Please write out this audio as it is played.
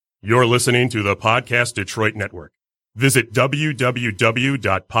You're listening to the Podcast Detroit Network. Visit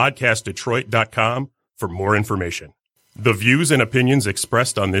www.podcastdetroit.com for more information. The views and opinions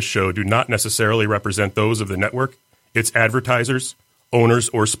expressed on this show do not necessarily represent those of the network, its advertisers, owners,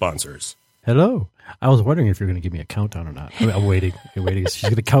 or sponsors. Hello. I was wondering if you're going to give me a countdown or not. I'm waiting. I'm waiting. She's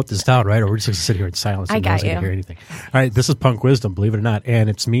going to count this down, right? Or we're just going to sit here in silence and no one's going to hear anything. All right. This is Punk Wisdom, believe it or not. And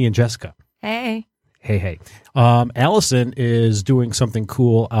it's me and Jessica. Hey. Hey. Allison is doing something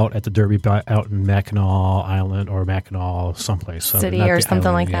cool out at the Derby, out in Mackinac Island or Mackinac someplace. City or something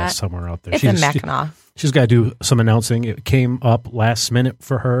island, like that. Somewhere out there. It's in Mackinac. She's got to do some announcing. It came up last minute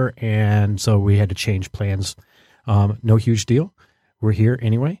for her, and so we had to change plans. No huge deal. We're here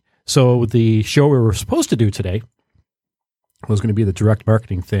anyway. So the show we were supposed to do today was going to be the direct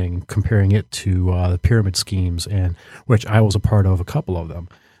marketing thing, comparing it to the pyramid schemes, and which I was a part of a couple of them.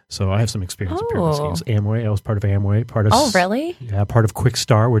 So I have some experience with pyramid schemes. Amway, I was part of Amway. Oh, really? Yeah, part of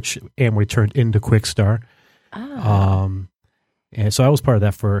Quickstar, which Amway turned into Quickstar. Oh. And so I was part of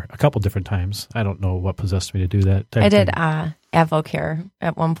that for a couple different times. I don't know what possessed me to do that. I did Avocare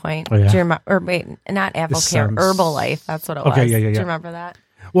at one point. Oh, yeah. Do you remember? Or wait, not Avocare, Herbalife. That's what it was. Yeah. Do you remember that?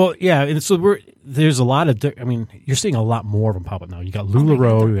 Well, yeah. And so there's a lot of. You're seeing a lot more of them pop up now. You got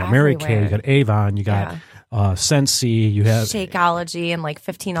LuLaRoe, you got Mary Kay, you got Avon, you got Sensi, you have Shakeology, and like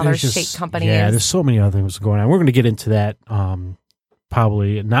 15 other shake companies. Yeah, there's so many other things going on. We're going to get into that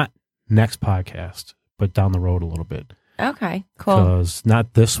probably not next podcast, but down the road a little bit. Okay, cool. Because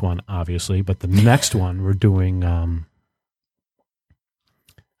not this one, obviously, but the next one we're doing. I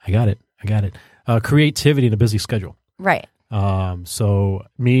got it. Creativity in a busy schedule. Right. So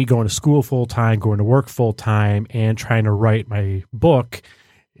me going to school full time, going to work full time, and trying to write my book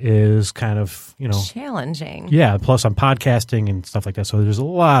is kind of, challenging. Yeah. Plus I'm podcasting and stuff like that. So there's a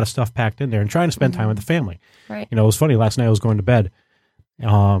lot of stuff packed in there and trying to spend time with the family. Right. It was funny. Last night I was going to bed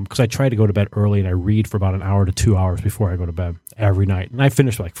because I try to go to bed early and I read for about an hour to 2 hours before I go to bed every night. And I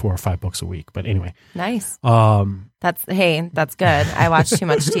finish like 4 or 5 books a week. But anyway. Nice. That's good. I watch too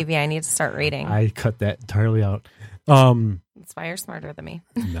much TV. I need to start reading. I cut that entirely out. That's why you're smarter than me.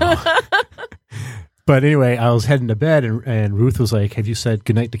 No. But anyway, I was heading to bed, and Ruth was like, "Have you said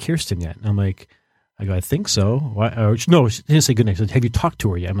goodnight to Kirsten yet?" And I go, "I think so." Why? No, she didn't say goodnight. She said, "Have you talked to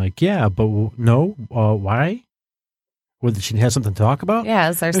her yet?" I'm like, "Yeah, but no. Why? Did she have something to talk about?" Yeah,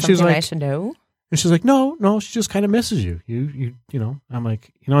 is there something I should know? And she's like, "No, she just kind of misses you. You know." I'm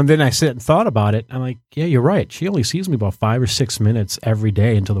like, and then I sit and thought about it. I'm like, "Yeah, you're right. She only sees me about 5 or 6 minutes every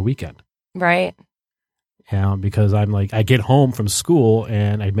day until the weekend." Right. Because I'm like, I get home from school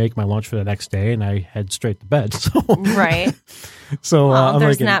and I make my lunch for the next day and I head straight to bed. So right. So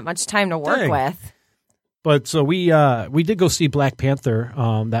there's not much time to work with. But so we did go see Black Panther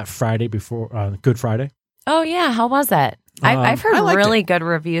that Friday before Good Friday. Oh yeah, how was it? I've heard really good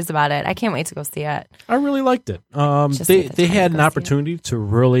reviews about it. I can't wait to go see it. I really liked it. They had an opportunity to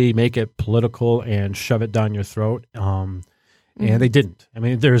really make it political and shove it down your throat. And they didn't. I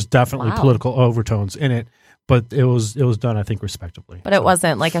mean, there's definitely political overtones in it, but it was done, I think, respectably. But it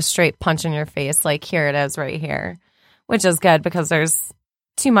wasn't like a straight punch in your face, like here it is right here, which is good because there's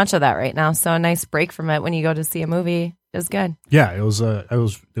too much of that right now. So a nice break from it when you go to see a movie is good. Yeah, it was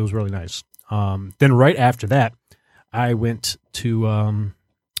really nice. Then right after that, I went to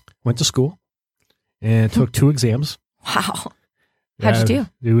school and took 2 exams. Wow. How'd you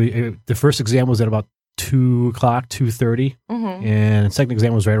do? The first exam was at about 2 o'clock, 2:30, and the second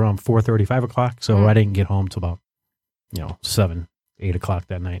exam was right around 4:30, 5 o'clock. So I didn't get home till about 7, 8 o'clock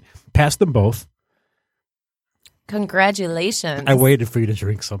that night. Passed them both. Congratulations! I waited for you to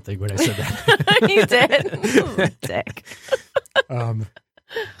drink something when I said that. You did, dick.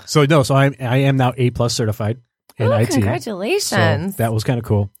 So I am now A+ certified in IT. Congratulations! So that was kind of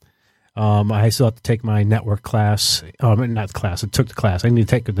cool. I still have to take my network class. Not class. I took the class. I need to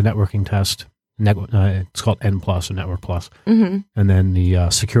take the networking test. It's called N+ or Network Plus, and then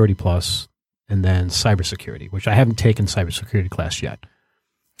the Security Plus, and then Cybersecurity, which I haven't taken cybersecurity class yet.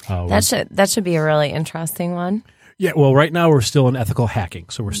 That should be a really interesting one. Yeah, well, right now we're still in ethical hacking,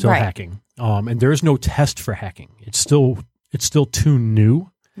 so we're still hacking, and there is no test for hacking. It's still too new.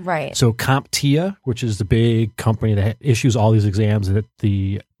 Right. So CompTIA, which is the big company that issues all these exams that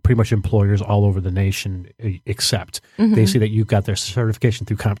the pretty much employers all over the nation accept. They see that you've got their certification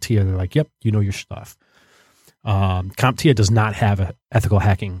through CompTIA. They're like, yep, you know your stuff. CompTIA does not have an ethical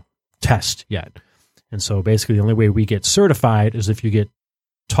hacking test yet. And so basically the only way we get certified is if you get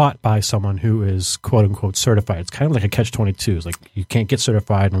taught by someone who is quote unquote certified. It's kind of like a catch-22. It's like you can't get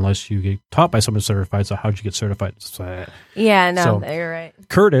certified unless you get taught by someone certified. So how'd you get certified? Yeah, no, you're right.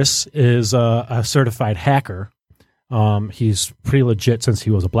 Curtis is a certified hacker. He's pretty legit since he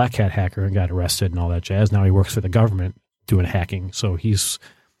was a Black Hat hacker and got arrested and all that jazz. Now he works for the government doing hacking. So he's,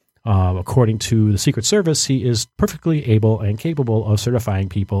 according to the Secret Service, he is perfectly able and capable of certifying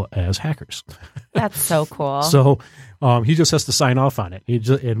people as hackers. That's so cool. So he just has to sign off on it.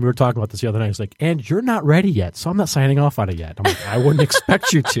 And we were talking about this the other night. He's like, and you're not ready yet, so I'm not signing off on it yet. I'm like, I wouldn't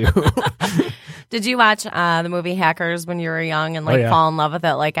expect you to. Did you watch the movie Hackers when you were young and fall in love with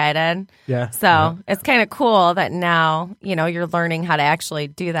it like I did? Yeah. So it's kind of cool that now, you're learning how to actually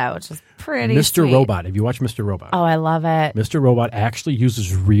do that, which is pretty Mr. sweet. Robot. Have you watched Mr. Robot? Oh, I love it. Mr. Robot actually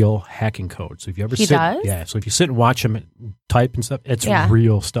uses real hacking code. So if you ever He does? Yeah. So if you sit and watch him type and stuff, it's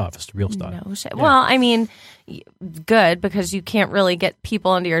real stuff. It's real stuff. No shit. Yeah. Well, I mean, good, because you can't really get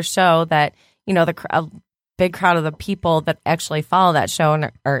people into your show that, a big crowd of the people that actually follow that show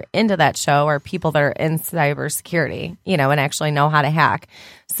and are into that show are people that are in cybersecurity, and actually know how to hack.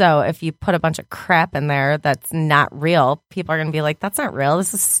 So if you put a bunch of crap in there that's not real, people are going to be like, that's not real.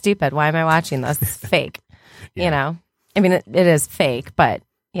 This is stupid. Why am I watching this? It's fake. I mean, it is fake, but,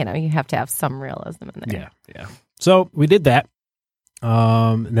 you have to have some realism in there. Yeah. So we did that.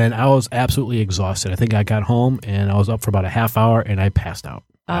 Then I was absolutely exhausted. I think I got home and I was up for about a half hour and I passed out.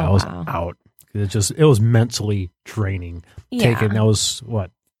 I was out. It was mentally draining. Yeah. That was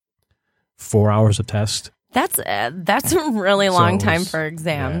 4 hours of test. That's a really long time for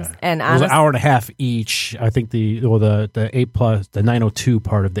exams. Yeah. And it was an hour and a half each. I think the A+, the 902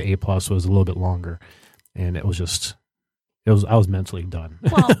 part of the A+ was a little bit longer, and I was mentally done.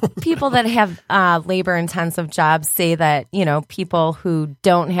 Well, people that have labor intensive jobs say that, people who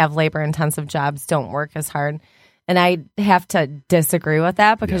don't have labor intensive jobs don't work as hard. And I have to disagree with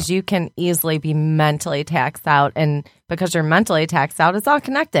that, because you can easily be mentally taxed out. And because you're mentally taxed out, it's all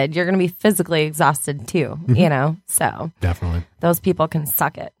connected. You're going to be physically exhausted too, So definitely those people can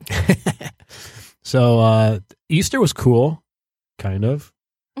suck it. So Easter was cool, kind of.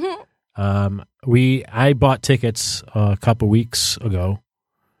 I bought tickets a couple weeks ago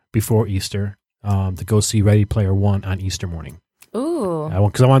before Easter to go see Ready Player One on Easter morning. Ooh.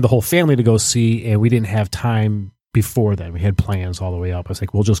 Because I wanted the whole family to go see, and we didn't have time before then. We had plans all the way up. I was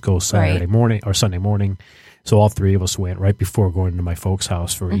like, we'll just go Saturday morning or Sunday morning. So all three of us went right before going to my folks'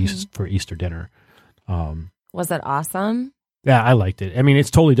 house for Easter dinner. Was it awesome? Yeah, I liked it. I mean,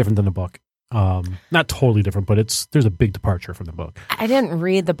 it's totally different than the book. Not totally different, but there's a big departure from the book. I didn't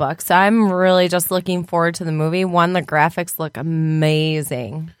read the book, so I'm really just looking forward to the movie. One, the graphics look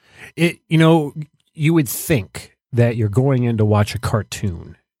amazing. You would think that you're going in to watch a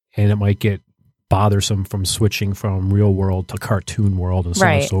cartoon, and it might get bothersome from switching from real world to cartoon world and so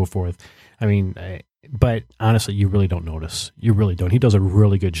on and so forth. I mean, but honestly, you really don't notice. You really don't. He does a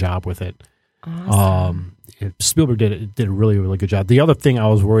really good job with it. Awesome. Spielberg did a really, really good job. The other thing I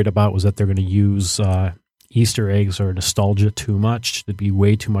was worried about was that they're going to use Easter eggs or nostalgia too much. There'd be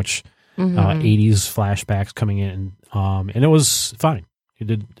way too much 80s flashbacks coming in, and it was fine. He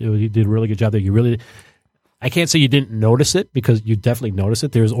did a really good job there. I can't say you didn't notice it, because you definitely noticed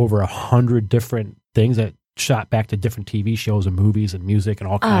it. There's over 100 different things that shot back to different TV shows and movies and music and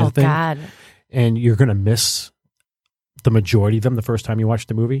all kinds of things. God. And you're going to miss the majority of them the first time you watch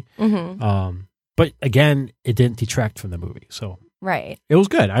the movie. Mm-hmm. But again, it didn't detract from the movie. So it was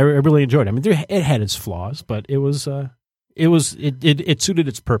good. I really enjoyed it. I mean, it had its flaws, but it suited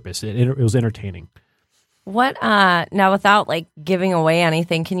its purpose. It was entertaining. What now, without giving away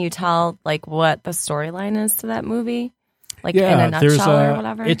anything, can you tell what the storyline is to that movie? In a nutshell or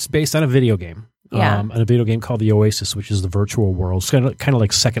whatever? It's based on a video game. On a video game called The Oasis, which is the virtual world. It's kind of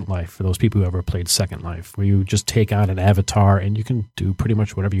like Second Life for those people who ever played Second Life, where you just take on an avatar and you can do pretty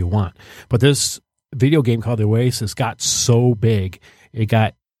much whatever you want. But this video game called The Oasis got so big, it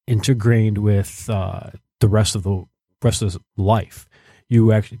got integrated with the rest of life.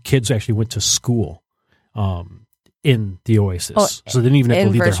 Kids actually went to school in the Oasis, so they didn't even have to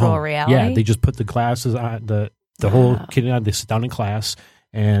leave their home. Virtual reality? Yeah, they just put the glasses on, the whole kid on. They sit down in class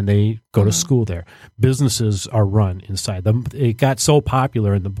and they go to school there. Businesses are run inside them. It got so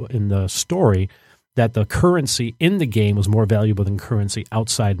popular in the story that the currency in the game was more valuable than currency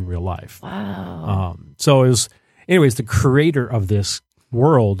outside in real life. Wow. So it was, anyways, the creator of this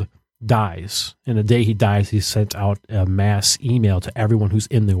world dies, and the day he dies, he sent out a mass email to everyone who's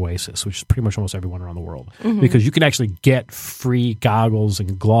in the Oasis, which is pretty much almost everyone around the world, because you can actually get free goggles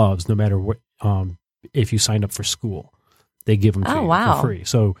and gloves no matter what. If you signed up for school, they give them to you for free.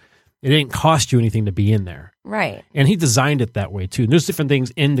 So it didn't cost you anything to be in there. Right. And he designed it that way too. And there's different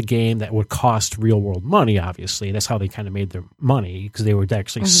things in the game that would cost real world money, obviously. And that's how they kind of made their money, because they would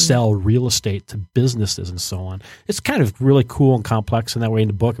actually sell real estate to businesses and so on. It's kind of really cool and complex in that way. In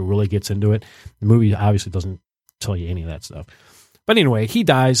the book, it really gets into it. The movie obviously doesn't tell you any of that stuff. But anyway, he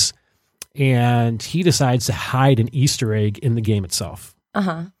dies, and he decides to hide an Easter egg in the game itself.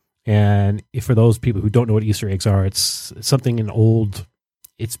 Uh-huh. And for those people who don't know what Easter eggs are, it's something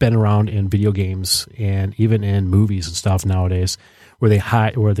it's been around in video games and even in movies and stuff nowadays, where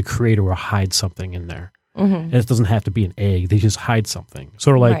the creator will hide something in there. Mm-hmm. And it doesn't have to be an egg. They just hide something.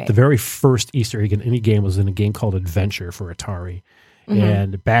 Sort of like the very first Easter egg in any game was in a game called Adventure for Atari. Mm-hmm.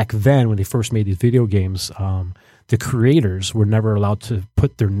 And back then, when they first made these video games, the creators were never allowed to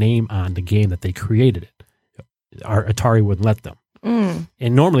put their name on the game that they created it. Atari wouldn't let them. Mm.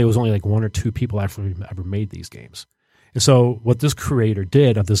 And normally it was only like one or two people actually ever made these games. And so what this creator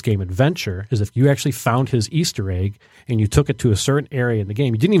did of this game Adventure is if you actually found his Easter egg and you took it to a certain area in the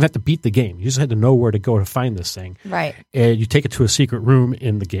game, you didn't even have to beat the game. You just had to know where to go to find this thing. Right. And you take it to a secret room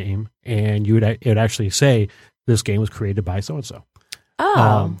in the game, and it would actually say this game was created by so-and-so.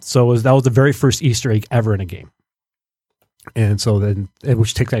 Oh. So that was the very first Easter egg ever in a game. And so then,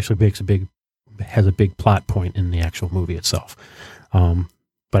 which has a big plot point in the actual movie itself.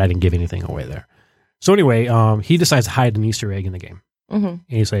 But I didn't give anything away there. So anyway, he decides to hide an Easter egg in the game. Mm-hmm. And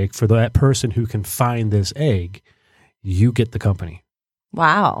he's like, for that person who can find this egg, you get the company.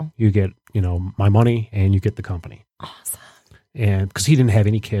 Wow. You get, my money, and you get the company. Awesome. And because he didn't have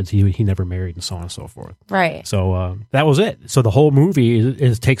any kids, he never married, and so on and so forth. Right. So that was it. So the whole movie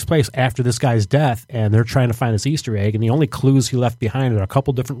takes place after this guy's death, and they're trying to find this Easter egg. And the only clues he left behind are a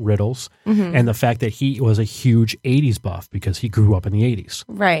couple different riddles, and the fact that he was a huge 80s buff because he grew up in the 80s.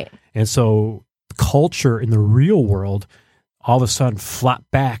 Right. And so culture in the real world all of a sudden flopped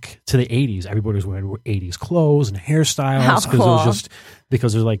back to the 80s. Everybody was wearing 80s clothes and hairstyles because it was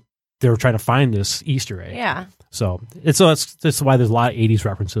because they're like they were trying to find this Easter egg. Yeah. So that's why there's a lot of 80s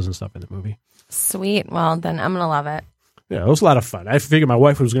references and stuff in the movie. Sweet. Well, then I'm going to love it. Yeah, it was a lot of fun. I figured my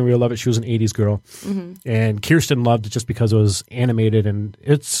wife was going to really love it. She was an 80s girl. Mm-hmm. And Kirsten loved it just because it was animated, and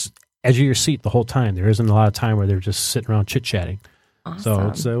edge of your seat the whole time. There isn't a lot of time where they're just sitting around chit-chatting.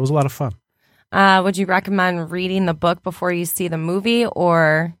 Awesome. So it was a lot of fun. Would you recommend reading the book before you see the movie,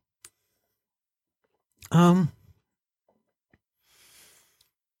 or? Kind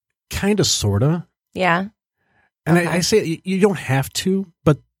of, sort of. Yeah. And okay. I say you don't have to,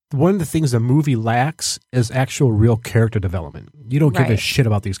 but one of the things the movie lacks is actual real character development. You don't give a shit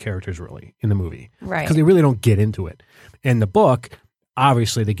about these characters really in the movie. Right. Because they really don't get into it. In the book,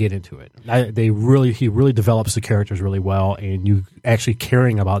 obviously they get into it. He really develops the characters really well, and you actually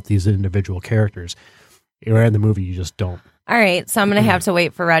caring about these individual characters. Where in the movie, you just don't. All right, so I'm going to have to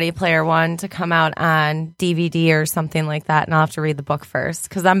wait for Ready Player One to come out on DVD or something like that, and I'll have to read the book first,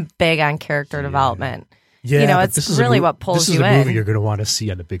 because I'm big on character development. Yeah, it's really what pulls you in. This is a movie you're going to want to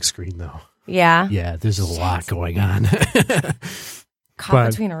see on the big screen, though. Yeah? Yeah, there's a lot going on. Caught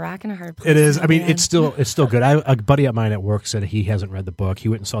between a rock and a hard place. It is. I mean, it's still good. A buddy of mine at work said he hasn't read the book. He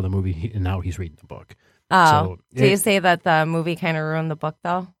went and saw the movie, and now he's reading the book. Oh. So you say that the movie kind of ruined the book,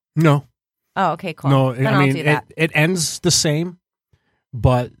 though? No. Oh, okay, cool. No, then I mean, I'll do that. It ends the same,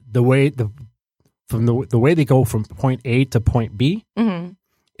 but the way they go from point A to point B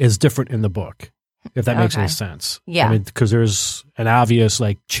is different in the book, if that makes any sense. Yeah. I mean, because there's an obvious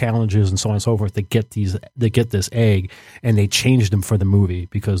like challenges and so on and so forth that get this egg, and they changed them for the movie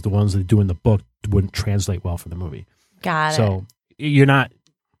because the ones they do in the book wouldn't translate well for the movie. Got it. So you're not,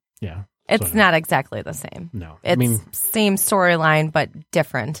 yeah. It's not exactly the same. No. It's same storyline, but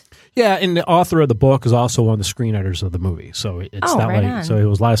different. Yeah, and the author of the book is also one of the screenwriters of the movie. So it's not like, so it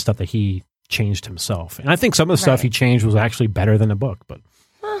was a lot of stuff that he changed himself. And I think some of the stuff he changed was actually better than the book. But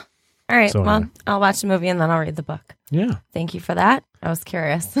all right, well, I'll watch the movie and then I'll read the book. Yeah. Thank you for that. I was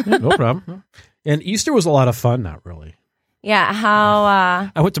curious. Yeah, no problem. And Easter was a lot of fun, not really. Yeah, how...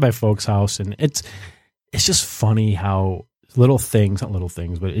 I went to my folks' house, and it's just funny how... not little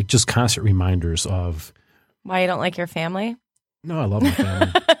things, but it just constant reminders of why you don't like your family. No, I love my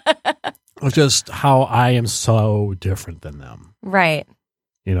family. It's just how I am so different than them. Right.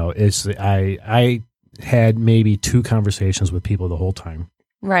 It's I had maybe 2 conversations with people the whole time.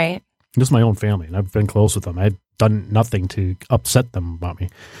 Right. Just my own family, and I've been close with them. I've done nothing to upset them about me.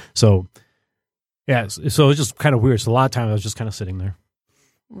 So, yeah. So it's just kind of weird. So a lot of times I was just kind of sitting there,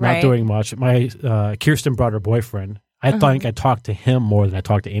 not doing much. My Kirsten brought her boyfriend. I think I talked to him more than I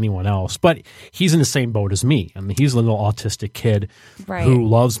talked to anyone else, but he's in the same boat as me. I mean, he's a little autistic kid who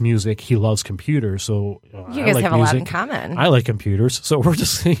loves music. He loves computers. So you guys have music. A lot in common. I like computers. So we're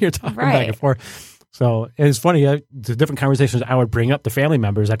just sitting here talking back and forth. So it's funny. The different conversations I would bring up to family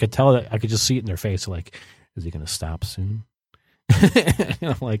members, I could tell that I could just see it in their face. Like, is he going to stop soon?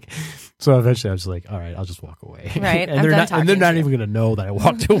 I'm like, so eventually I was like, all right, I'll just walk away. Right. and they're not even going to know that I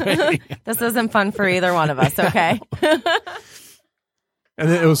walked away. This isn't fun for either one of us, okay? And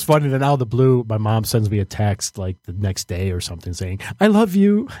then it was funny that out of the blue, my mom sends me a text like the next day or something saying, I love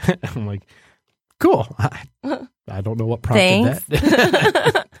you. I'm like, cool. I don't know what prompted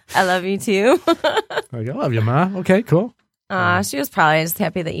that. I love you too. Like, I love you, Ma. Okay, cool. She was probably just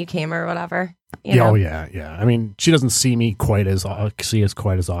happy that you came or whatever. Oh, yeah. I mean, she doesn't see me quite as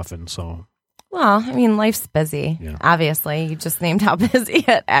often, so. Well, I mean, life's busy. Yeah. Obviously, you just named how busy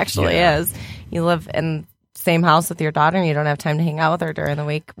it actually is. You live in same house with your daughter and you don't have time to hang out with her during the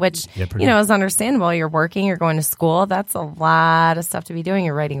week, which, is understandable. You're working, you're going to school. That's a lot of stuff to be doing.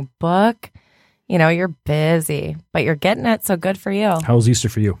 You're writing a book. You're busy, but you're getting it. So good for you. How was Easter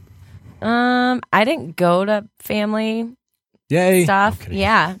for you? I didn't go to family stuff.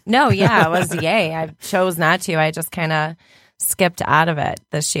 Yeah. No, it was yay. I chose not to. I just kind of skipped out of it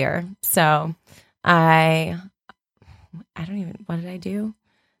this year. So I don't even, what did I do?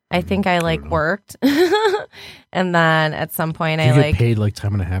 I think I worked, and then at some point Did you get paid like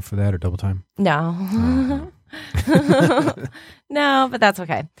time and a half for that or double time? No, no, but that's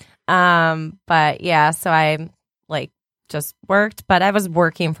okay. But yeah, so I just worked, but I was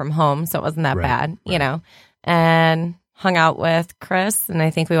working from home, so it wasn't that bad, and hung out with Chris, and I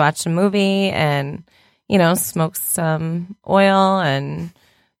think we watched a movie and smoked some oil and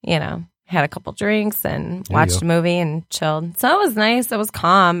had a couple drinks and watched a movie and chilled. So it was nice. It was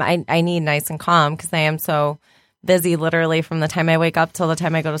calm. I need nice and calm because I am so busy literally from the time I wake up till the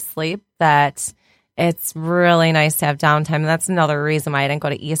time I go to sleep that it's really nice to have downtime. And that's another reason why I didn't go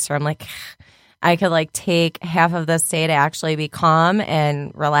to Easter. I'm like, I could take half of this day to actually be calm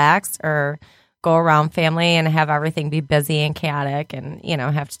and relaxed, or go around family and have everything be busy and chaotic and,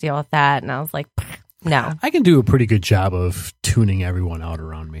 have to deal with that. And I was like, no. I can do a pretty good job of tuning everyone out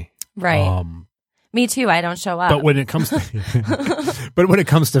around me. Right. Me too. I don't show up. But when it comes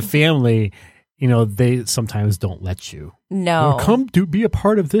to family, they sometimes don't let you. No. Come be a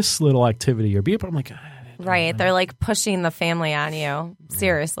part of this little activity or be a part. I'm like, right. They're pushing the family on you.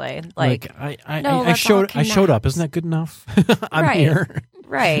 Seriously. I showed up. Isn't that good enough? I'm here.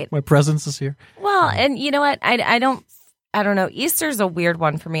 Right. My presence is here. Well, and you know what? I don't know. Easter's a weird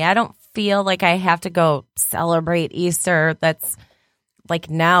one for me. I don't feel like I have to go celebrate Easter. That's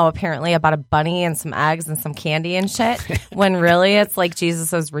now apparently about a bunny and some eggs and some candy and shit, when really it's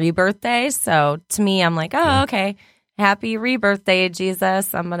Jesus' rebirth day. So to me, I'm like, oh, okay. Happy rebirth day,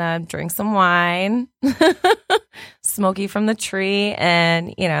 Jesus. I'm going to drink some wine, smoky from the tree,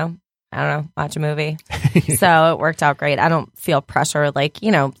 and, I don't know, watch a movie. So it worked out great. I don't feel pressure like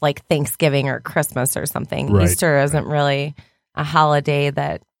Thanksgiving or Christmas or something. Right, Easter isn't really a holiday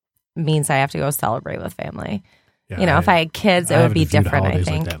that means I have to go celebrate with family. Yeah, if I had kids, it would be different, I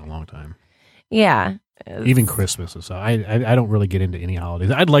think. Like that in a long time. Yeah. Even Christmas and stuff. I don't really get into any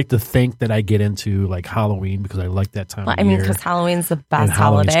holidays. I'd like to think that I get into Halloween because I like that time of year. because Halloween's the best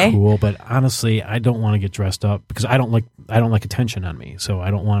Halloween's holiday. Cool, but honestly, I don't want to get dressed up because I don't like attention on me. So I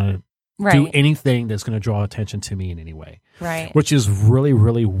don't want to do anything that's going to draw attention to me in any way. Right. Which is really,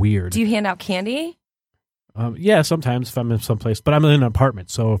 really weird. Do you hand out candy? Yeah, sometimes if I'm in someplace, but I'm in an apartment.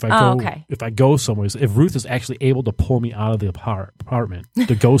 So if I go somewhere, if Ruth is actually able to pull me out of the apartment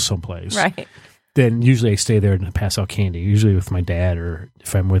to go someplace, right, then usually I stay there and pass out candy. Usually with my dad, or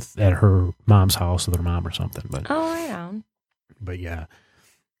if I'm at her mom's house with her mom or something. But But yeah,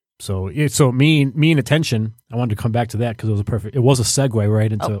 so me and attention. I wanted to come back to that because it was a segue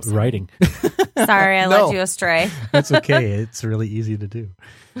right into writing. Sorry, I led you astray. That's okay. It's really easy to do.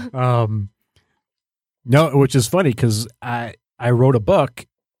 No, which is funny because I wrote a book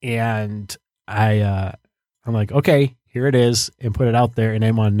and I'm like, okay, here it is, and put it out there, and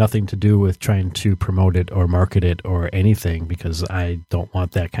I want nothing to do with trying to promote it or market it or anything because I don't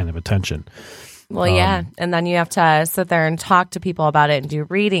want that kind of attention. Well, yeah, and then you have to sit there and talk to people about it and do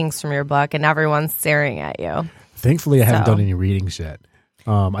readings from your book, and everyone's staring at you. Thankfully, I haven't done any readings yet.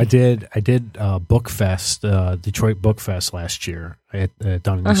 I did Book Fest, Detroit Book Fest last year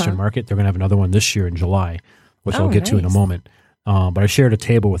down in Eastern Market. They're going to have another one this year in July, which I'll get to in a moment. But I shared a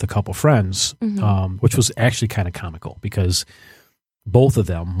table with a couple friends, which was actually kind of comical because both of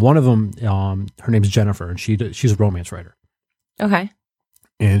them, one of them, her name's Jennifer, and she's a romance writer. Okay.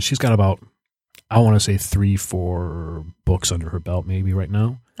 And she's got about, I want to say 3-4 books under her belt more right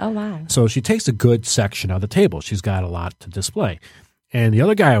now. Oh, wow. So she takes a good section of the table. She's got a lot to display. And the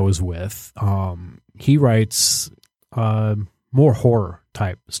other guy I was with, he writes more horror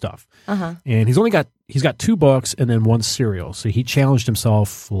type stuff. And he's got 2 books and then 1 serial. So he challenged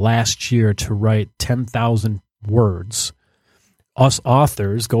himself last year to write 10,000 words us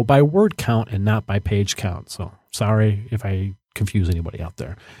authors go by word count and not by page count. So sorry if I confuse anybody out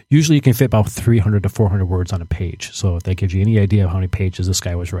there. Usually you can fit about 300 to 400 words on a page. So if that gives you any idea of how many pages this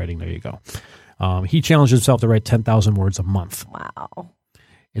guy was writing, there you go. He challenged himself to write 10,000 words a month. Wow.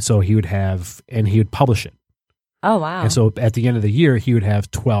 And so he would publish it. Oh, wow. And so at the end of the year, he would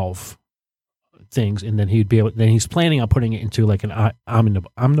have 12 things, and then then he's planning on putting it into like an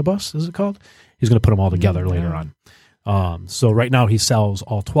omnibus, is it called? He's going to put them all together later on. So right now he sells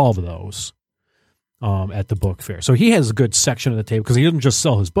all 12 of those at the book fair. So he has a good section of the table because he doesn't just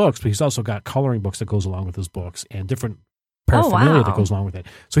sell his books, but he's also got coloring books that goes along with his books and different paraphernalia that goes along with it.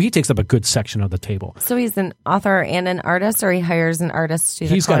 So he takes up a good section of the table. So he's an author and an artist, or he hires an artist to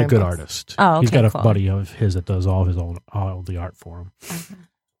do He's got a good artist. Oh, okay, he's got a cool. buddy of his that does all the art for him.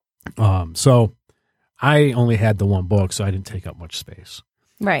 Okay. So I only had the one book, so I didn't take up much space.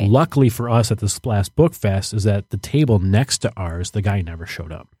 Right. Luckily for us at this last book fest is that the table next to ours, the guy never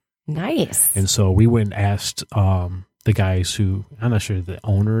showed up. Nice. And so we went and asked the guys who, I'm not sure, the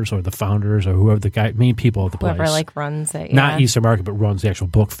owners or the founders or whoever the main people at the Whoever place. like runs it. Not Eastern Market, but runs the actual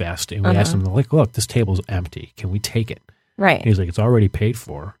book fest. And we asked them, like, look, this table's empty. Can we take it? Right. And he's like, it's already paid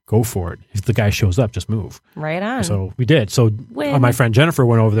for. Go for it. If the guy shows up, just move. Right on. So we did. So my friend Jennifer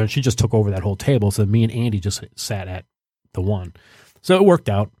went over there and she just took over that whole table. So me and Andy just sat at the one. So it worked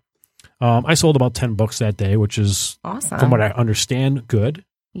out. I sold about 10 books that day, which is, awesome. from what I understand, good.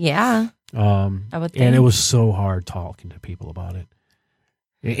 Yeah. I would think. And it was so hard talking to people about it.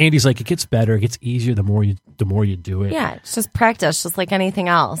 Andy's like, it gets better, it gets easier the more you do it. Yeah, it's just practice, just like anything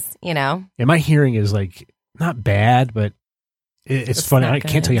else, you know. And my hearing is like not bad, but it's funny. I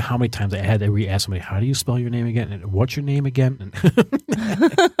can't tell you how many times I had to re-ask somebody, how do you spell your name again? And what's your name again?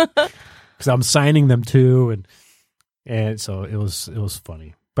 Because I'm signing them too, and so it was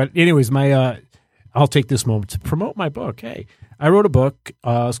funny. But anyways, I'll take this moment to promote my book. Hey, I wrote a book.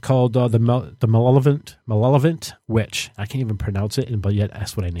 It's called The Malevolent Witch. I can't even pronounce it, but yet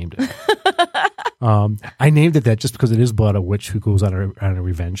that's what I named it. I named it that just because it is about a witch who goes on a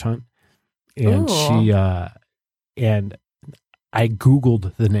revenge hunt, and and I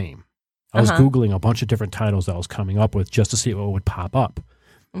Googled the name. I was Googling a bunch of different titles that I was coming up with just to see what would pop up.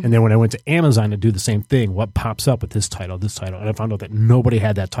 Mm-hmm. And then when I went to Amazon to do the same thing, what pops up with this title, and I found out that nobody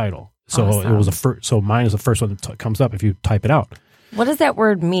had that title. So awesome. it was so mine is the first one that comes up if you type it out. What does that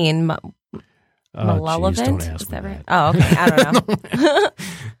word mean? Malevolent? Geez, don't ask is that me right? that. Oh, okay. I don't know.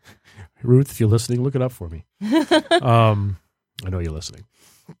 Ruth, if you're listening, look it up for me. I know you're listening.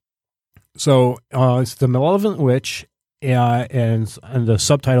 So it's The Malevolent Witch, and the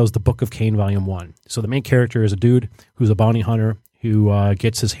subtitle is The Book of Cain, Volume 1. So the main character is a dude who's a bounty hunter who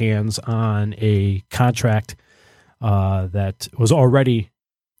gets his hands on a contract that was already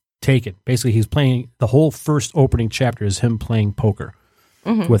taken. Basically, he's playing, the whole first opening chapter is him playing poker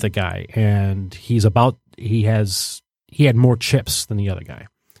with a guy, and he had more chips than the other guy.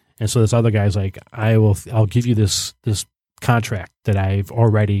 And so this other guy's like, I'll give you this contract that I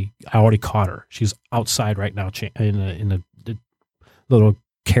already caught her. She's outside right now in the little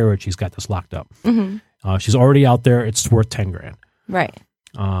carriage. He's got this locked up. Mm-hmm. She's already out there. It's worth $10,000. Right.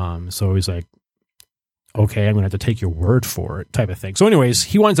 So he's like, okay, I'm going to have to take your word for it, type of thing. So anyways,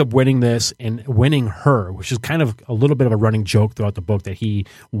 he winds up winning this and winning her, which is kind of a little bit of a running joke throughout the book that he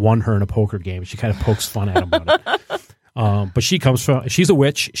won her in a poker game. She kind of pokes fun at him about it. But she's a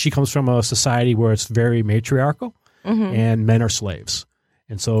witch. She comes from a society where it's very matriarchal and men are slaves.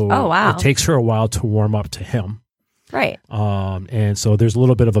 And so it takes her a while to warm up to him. Right. And so there's a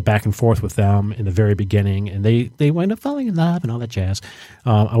little bit of a back and forth with them in the very beginning, and they wind up falling in love and all that jazz.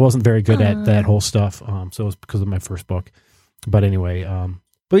 I wasn't very good at that whole stuff, so it was because of my first book. But anyway,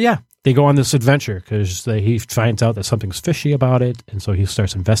 but yeah, they go on this adventure because he finds out that something's fishy about it, and so he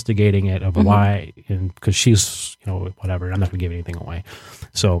starts investigating it of why, and because she's, whatever. I'm not going to give anything away.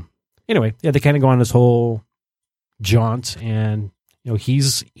 So anyway, yeah, they kind of go on this whole jaunt, and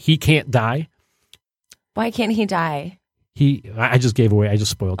he can't die. Why can't he die? I just gave away. I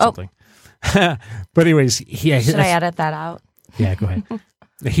just spoiled something. But anyways, should I edit that out? Yeah, go ahead.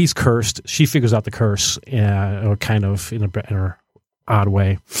 He's cursed. She figures out the curse, kind of in an odd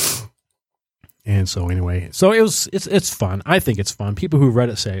way. And so anyway, it's fun. I think it's fun. People who read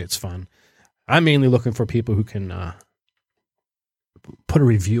it say it's fun. I'm mainly looking for people who can put a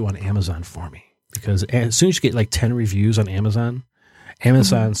review on Amazon for me, because as soon as you get like 10 reviews on Amazon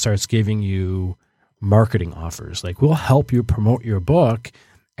starts giving you marketing offers, like, we'll help you promote your book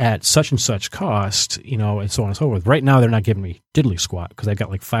at such and such cost, and so on and so forth. Right now, they're not giving me diddly squat because I got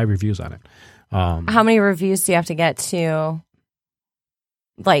like 5 reviews on it. How many reviews do you have to get to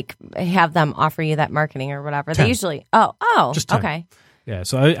like have them offer you that marketing or whatever? 10. They usually, Just 10. okay. Yeah,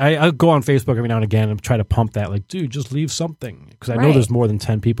 so I go on Facebook every now and again and try to pump that, like, dude, just leave something. Because I know Right. there's more than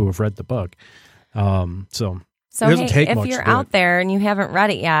 10 people who've read the book. So So it doesn't take if much you're to do out it. there and you haven't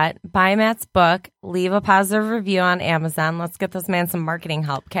read it yet, buy Matt's book, leave a positive review on Amazon. Let's get this man some marketing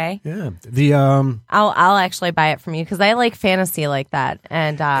help, okay? Yeah. The I'll actually buy it from you because I like fantasy like that.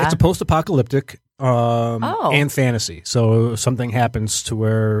 And it's a post-apocalyptic and fantasy. So something happens to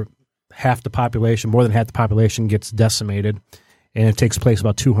where more than half the population gets decimated, and it takes place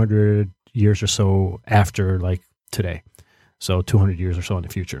about 200 years or so after, like, today. So 200 years or so in the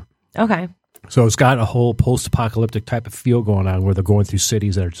future. okay. So it's got a whole post-apocalyptic type of feel going on where they're going through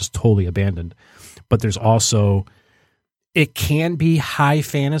cities that are just totally abandoned. But there's also, it can be high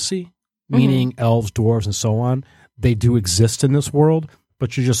fantasy, meaning elves, dwarves, and so on. They do exist in this world,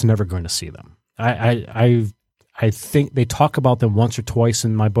 but you're just never going to see them. I think they talk about them once or twice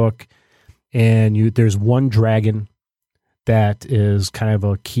in my book, and there's one dragon that is kind of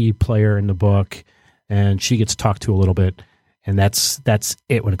a key player in the book, and she gets talked to a little bit. And that's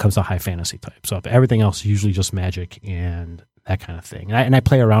it when it comes to high fantasy type. So everything else is usually just magic and that kind of thing. And I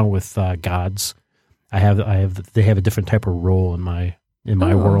play around with gods. They have a different type of role in my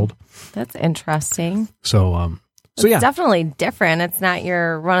world. That's interesting. So It's yeah, definitely different. It's not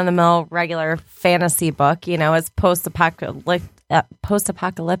your run-of-the-mill regular fantasy book. You know, it's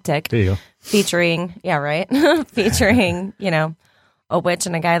post-apocalyptic. There you go. Featuring, featuring, a witch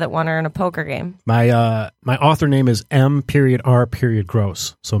and a guy that won her in a poker game. My author name is M.R.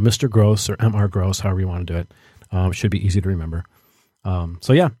 Gross. So Mr. Gross or M.R. Gross, however you want to do it. It should be easy to remember.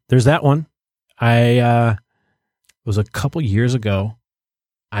 So yeah, there's that one. It was a couple years ago.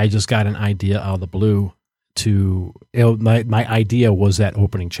 I just got an idea out of the blue my idea was that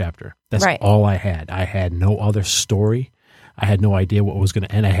opening chapter. That's right. all I had. I had no other story. I had no idea what was going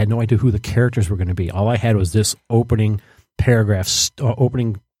to end. I had no idea who the characters were going to be. All I had was this opening paragraph,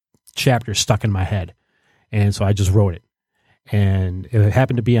 opening chapter stuck in my head. And so I just wrote it. And it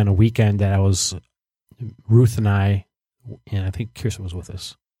happened to be on a weekend that Ruth and I think Kirsten was with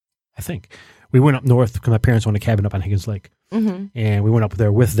us. I think. We went up north because my parents owned a cabin up on Higgins Lake. Mm-hmm. And we went up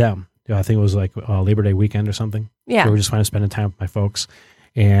there with them. I think it was like Labor Day weekend or something. Yeah. We were just trying to spend time with my folks.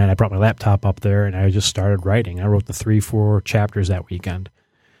 And I brought my laptop up there and I just started writing. I wrote the 3-4 chapters that weekend.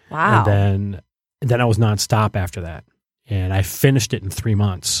 Wow. And then I was nonstop after that. And I finished it in 3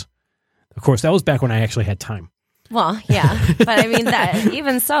 months. Of course, that was back when I actually had time. Well, yeah. But I mean, that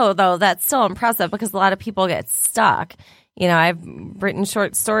even so, though, that's still impressive because a lot of people get stuck. I've written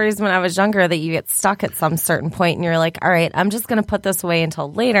short stories when I was younger that you get stuck at some certain point and you're like, all right, I'm just going to put this away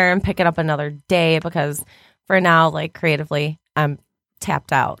until later and pick it up another day because for now, like creatively, I'm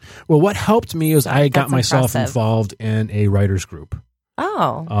tapped out. Well, what helped me is I got myself impressive. Involved in a writer's group.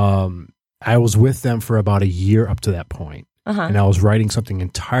 Oh. I was with them for about a year up to that point, and I was writing something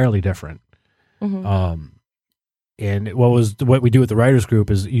entirely different. Mm-hmm. And what we do with the writers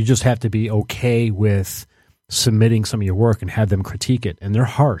group is you just have to be okay with submitting some of your work and have them critique it. And they're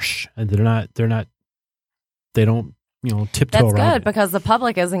harsh, and they don't tiptoe That's around good it. because the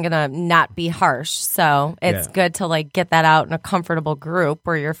public isn't going to not be harsh. So it's good to like get that out in a comfortable group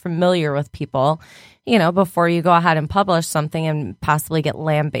where you're familiar with people, before you go ahead and publish something and possibly get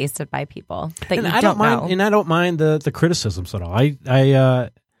lambasted by people that you don't know. And I don't mind the criticisms at all.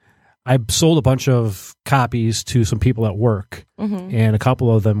 I sold a bunch of copies to some people at work, and a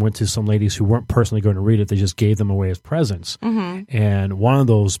couple of them went to some ladies who weren't personally going to read it. They just gave them away as presents. And one of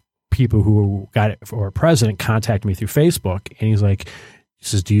those people who got it for a present contacted me through Facebook, and he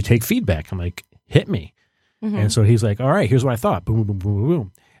says, do you take feedback? I'm like, hit me. And so he's like, all right, here's what I thought. Boom, boom, boom, boom,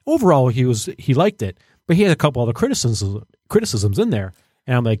 boom. Overall, he liked it, but he had a couple other criticisms in there.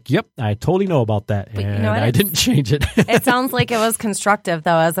 And I'm like, yep, I totally know about that. And I didn't change it. It sounds like it was constructive,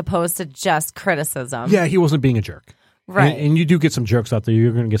 though, as opposed to just criticism. Yeah, he wasn't being a jerk. Right. And you do get some jerks out there.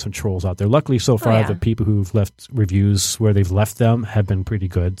 You're going to get some trolls out there. Luckily, so far, the people who've left reviews where they've left them have been pretty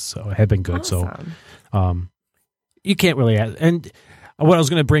good. Awesome. So you can't really add. And what I was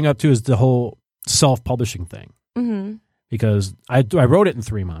going to bring up, too, is the whole self-publishing thing. Mm-hmm. Because I wrote it in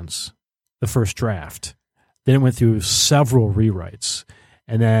 3 months, the first draft. Then it went through several rewrites.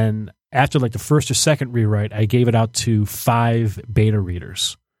 And then after like the first or second rewrite, I gave it out to 5 beta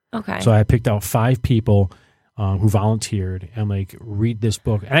readers. Okay. So I picked out 5 people who volunteered and like read this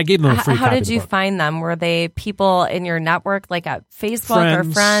book. And I gave them a free copy. How did of the you book. find them? Were they people in your network, like at Facebook or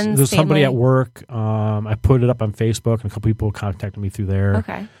friends? There's somebody family? at work. I put it up on Facebook, and a couple people contacted me through there.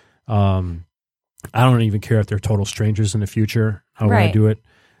 Okay. I don't even care if they're total strangers in the future. How I do it.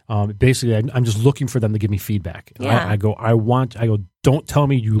 Basically, I'm just looking for them to give me feedback. Yeah. I go, don't tell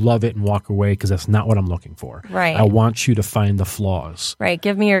me you love it and walk away, because that's not what I'm looking for. Right. I want you to find the flaws. Right.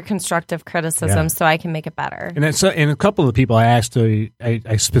 Give me your constructive criticism so I can make it better. And that's, and a couple of the people I asked I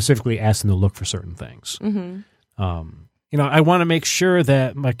specifically asked them to look for certain things. I want to make sure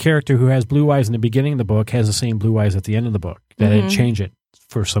that my character who has blue eyes in the beginning of the book has the same blue eyes at the end of the book. That I didn't change it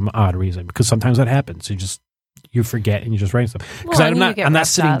for some odd reason, because sometimes that happens. You forget and you just write stuff. Because I'm not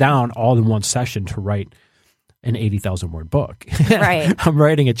sitting down all in one session to write an 80,000 word book. Right. I'm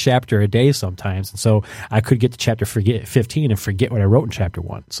writing a chapter a day sometimes. And so I could get to chapter 15 and forget what I wrote in chapter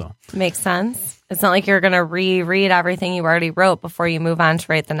 1. So makes sense. It's not like you're going to reread everything you already wrote before you move on to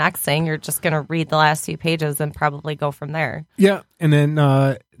write the next thing. You're just going to read the last few pages and probably go from there. Yeah. And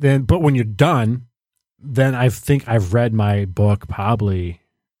but when you're done, then I think I've read my book probably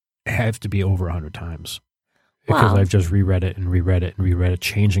have to be over 100 times. Because I've just reread it and reread it and reread it,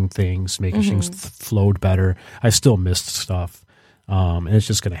 changing things, making things flowed better. I still missed stuff, and it's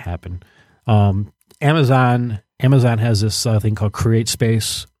just going to happen. Amazon has this thing called Create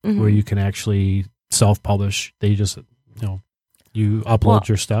Space, where you can actually self-publish. They just, you upload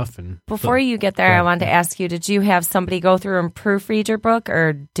your stuff. And before you get there, I wanted to ask you: did you have somebody go through and proofread your book,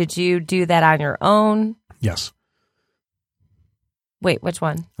 or did you do that on your own? Yes. Wait, which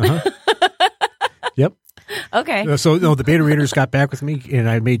one? Yep. Okay. So the beta readers got back with me, and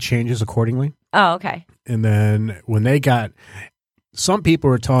I made changes accordingly. Oh, okay. And then when some people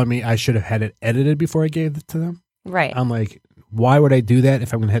were telling me I should have had it edited before I gave it to them. Right. I'm like, why would I do that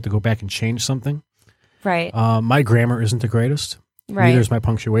if I'm going to have to go back and change something? Right. My grammar isn't the greatest. Right. Neither is my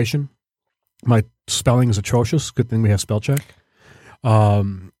punctuation. My spelling is atrocious. Good thing we have spell check.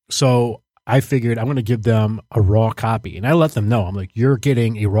 So I figured I'm going to give them a raw copy. And I let them know. I'm like, you're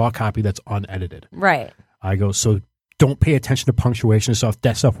getting a raw copy that's unedited. Right. I go, so don't pay attention to punctuation and stuff.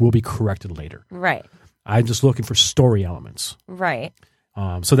 That stuff will be corrected later. Right. I'm just looking for story elements. Right.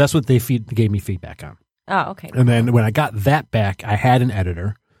 So that's what they gave me feedback on. Oh, okay. And then when I got that back, I had an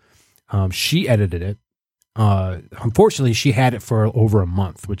editor. She edited it. Unfortunately, she had it for over a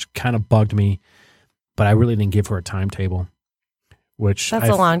month, which kind of bugged me. But I really didn't give her a timetable. That's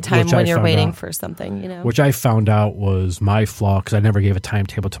a long time when you're waiting for something, Which I found out was my flaw, because I never gave a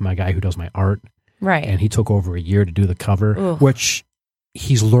timetable to my guy who does my art. Right. And he took over a year to do the cover, which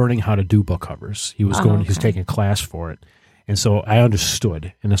he's learning how to do book covers. He was he's taking a class for it. And so I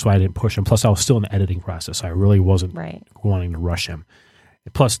understood, and that's why I didn't push him. Plus, I was still in the editing process. I really wasn't wanting to rush him.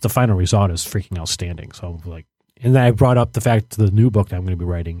 Plus, the final result is freaking outstanding. So I was like, and then I brought up the fact the new book that I'm going to be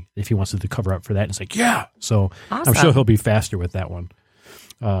writing, if he wants to cover up for that. And it's like, yeah. So awesome. I'm sure he'll be faster with that one.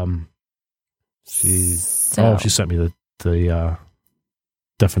 She sent me the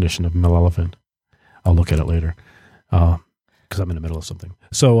definition of malevolent. I'll look at it later because I'm in the middle of something.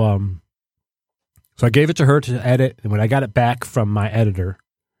 So I gave it to her to edit, and when I got it back from my editor,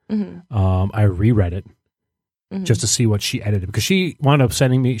 I reread it just to see what she edited, because she wound up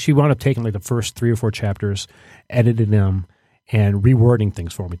taking like the first 3 or 4 chapters, editing them, and rewording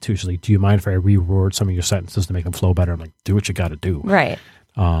things for me too. She's like, do you mind if I reword some of your sentences to make them flow better? I'm like, do what you got to do. Right.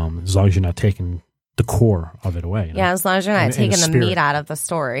 As long as you're not taking the core of it away. Yeah, as long as you're not taking the meat out of the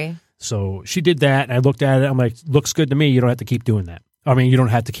story. So she did that, and I looked at it. I'm like, looks good to me. You don't have to keep doing that. I mean, you don't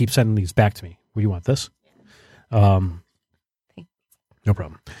have to keep sending these back to me. Well, you want this? No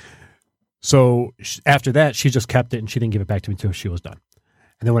problem. So after that, she just kept it, and she didn't give it back to me until she was done.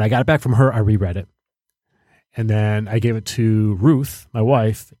 And then when I got it back from her, I reread it. And then I gave it to Ruth, my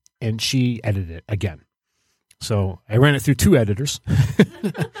wife, and she edited it again. So I ran it through 2 editors.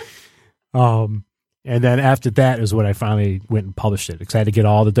 And then after that is when I finally went and published it, because I had to get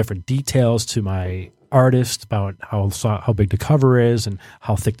all the different details to my artist about how big the cover is and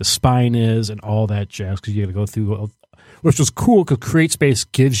how thick the spine is and all that jazz, because you got to go through, which was cool because Create Space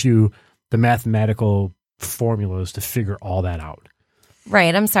gives you the mathematical formulas to figure all that out.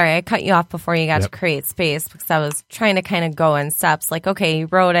 Right. I'm sorry. I cut you off before you got to Create Space, because I was trying to kind of go in steps. Like, okay, you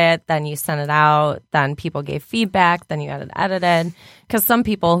wrote it, then you sent it out, then people gave feedback, then you had it edited. Because some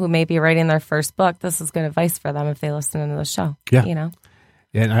people who may be writing their first book, this is good advice for them if they listen to the show. Yeah.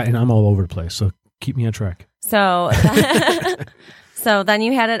 And I'm all over the place, so keep me on track. So, so then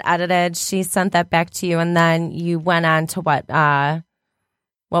you had it edited. She sent that back to you, and then you went on to what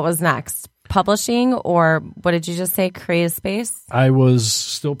was next? Publishing, or what did you just say? Create Space? I was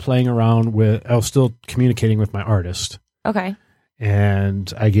still playing around I was still communicating with my artist. Okay.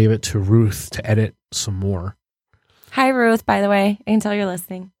 And I gave it to Ruth to edit some more. Hi, Ruth, by the way. I can tell you're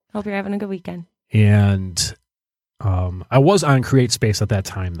listening. Hope you're having a good weekend. And I was on Create Space at that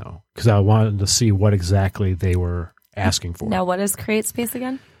time, though, because I wanted to see what exactly they were asking for. Now, what is Create Space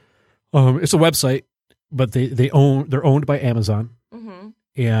again? It's a website, but they're owned by Amazon.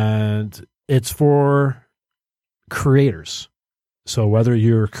 and it's for creators. So whether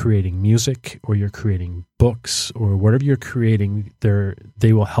you're creating music or you're creating books or whatever you're creating,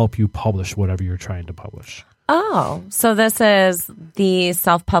 they will help you publish whatever you're trying to publish. Oh, so this is the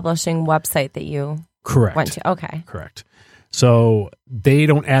self-publishing website that you Correct. went to. Okay. Correct. So they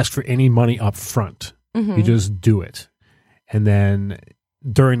don't ask for any money up front. You just do it. And then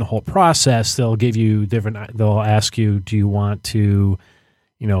during the whole process, they'll give you they'll ask you, do you want to,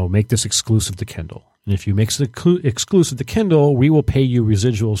 make this exclusive to Kindle? And if you make it exclusive to Kindle, we will pay you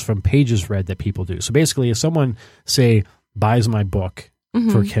residuals from pages read that people do. So basically, if someone, say, buys my book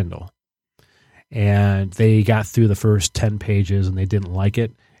for Kindle and they got through the first 10 pages and they didn't like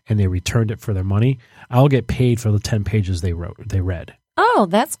it and they returned it for their money, I'll get paid for the 10 pages they read. Oh,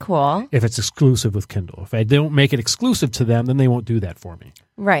 that's cool. If it's exclusive with Kindle. If I don't make it exclusive to them, then they won't do that for me.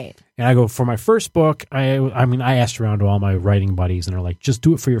 Right. And I go, for my first book, I asked around to all my writing buddies, and they're like, just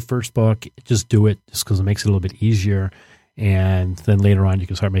do it for your first book. Just do it, just because it makes it a little bit easier. And then later on, you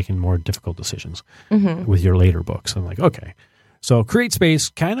can start making more difficult decisions with your later books. I'm like, okay. So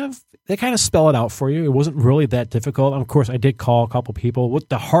CreateSpace they kind of spell it out for you. It wasn't really that difficult. Of course, I did call a couple people. What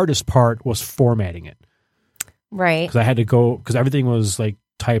the hardest part was formatting it. Right. Because I had to go, because everything was like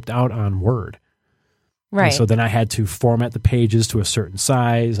typed out on Word. Right. And so then I had to format the pages to a certain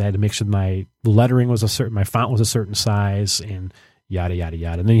size. I had to make sure my lettering was my font was a certain size, and yada yada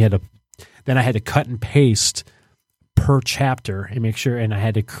yada. And then I had to cut and paste per chapter and make sure. And I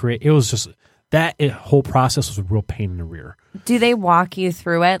had to create. It was just whole process was a real pain in the rear. Do they walk you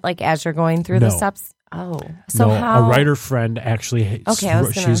through it, like as you're going through the steps? Oh, so no, how? A writer friend actually.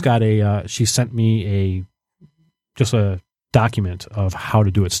 Okay, she's got a. She sent me just a document of how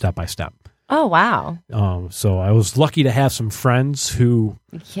to do it step by step. Oh, wow. So I was lucky to have some friends who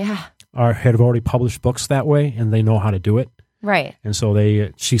have already published books that way, and they know how to do it. Right. And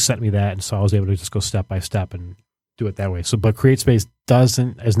so she sent me that, and so I was able to just go step by step and do it that way. So, but CreateSpace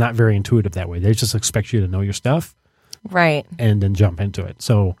is not very intuitive that way. They just expect you to know your stuff. Right. And then jump into it.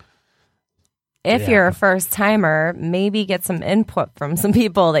 So if you're a first timer, maybe get some input from some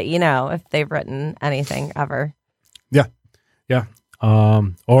people that if they've written anything ever. Yeah. Yeah.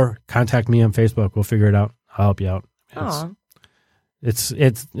 Or contact me on Facebook. We'll figure it out. I'll help you out. It's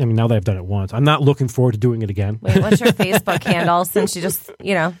now that I've done it once, I'm not looking forward to doing it again. Wait, what's your Facebook handle since you just,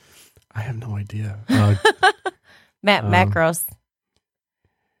 I have no idea. Matt Gross.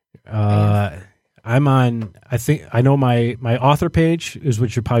 I'm on, I know my author page is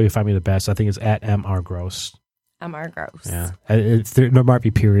what you'll probably find me the best. I think it's at MR Gross. MR Gross. Yeah. There might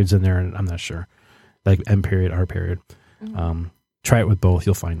be periods in there, and I'm not sure. Like M period, R period. Try it with both.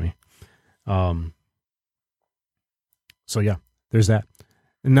 You'll find me. So yeah, there's that.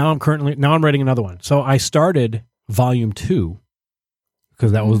 And now I'm writing another one. So I started volume 2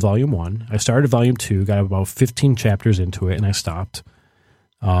 because that was volume 1. I started volume 2, got about 15 chapters into it, and I stopped.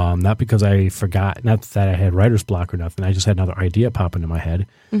 Not because I forgot, not that I had writer's block or nothing. I just had another idea pop into my head.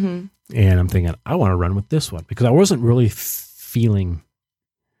 And I'm thinking, I want to run with this one because I wasn't really feeling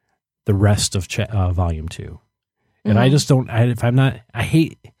the rest of volume 2. And I just don't, I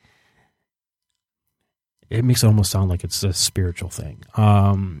hate, it makes it almost sound like it's a spiritual thing.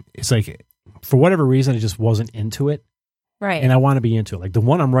 It's like, for whatever reason, I just wasn't into it. Right. And I want to be into it. Like the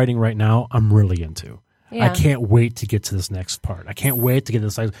one I'm writing right now, I'm really into. Yeah. I can't wait to get to this next part. I can't wait to get to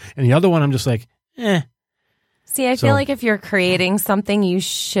this. And the other one, I'm just like, See, I feel like if you're creating something, you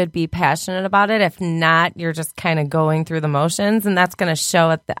should be passionate about it. If not, you're just kind of going through the motions, and that's going to show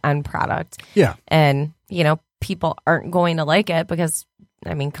at the end product. Yeah. And, people aren't going to like it because,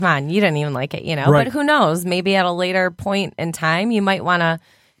 come on, you didn't even like it, Right. But who knows? Maybe at a later point in time, you might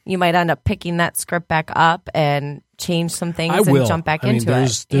end up picking that script back up and change some things and jump back into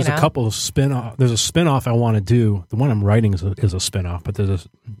it. There's a couple of spin-off. There's a spin-off I want to do. The one I'm writing is a spin-off, but there's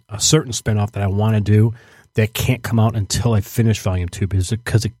a certain spin-off that I want to do that can't come out until I finish volume 2 because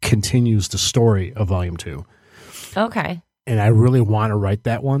it continues the story of volume 2. Okay. And I really want to write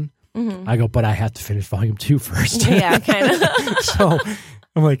that one. I go, but I have to finish volume 2 first. Yeah, kind of. So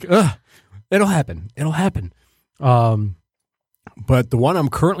I'm like, it'll happen. It'll happen. But the one I'm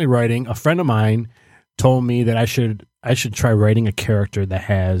currently writing, a friend of mine told me that I should try writing a character that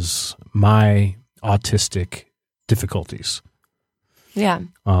has my autistic difficulties. Yeah.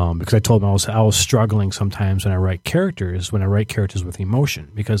 Because I told him I was struggling sometimes when I write characters with emotion,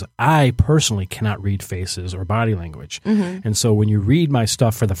 because I personally cannot read faces or body language. And so when you read my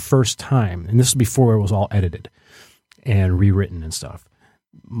stuff for the first time, and this is before it was all edited and rewritten and stuff,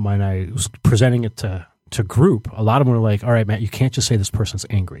 when I was presenting it to group, a lot of them were like, all right, Matt, you can't just say this person's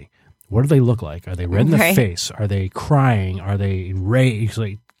angry. what do they look like? Are they red in the Right. face? Are they crying? Are they enraged?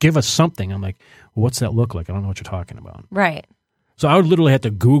 Like, give us something. I'm like, well, what's that look like? I don't know what you're talking about. Right. So I would literally have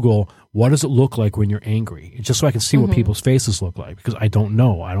to Google, what does it look like when you're angry? Just so I can see what people's faces look like, because I don't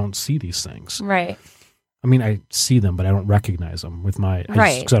know. I don't see these things. Right. I mean, I see them, but I don't recognize them with my,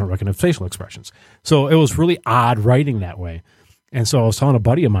 Right. because I don't recognize facial expressions. So it was really odd writing that way. And so I was telling a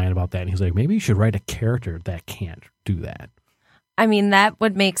buddy of mine about that, and he's like, maybe you should write a character that can't do that. I mean, that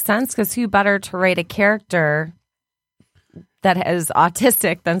would make sense, because who better to write a character that is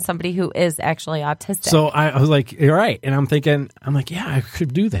autistic than somebody who is actually autistic? So I was like, you're right. And I'm like, yeah, I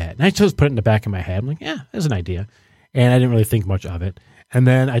could do that. And I just put it in the back of my head. I'm like, yeah, there's an idea. And I didn't really think much of it. And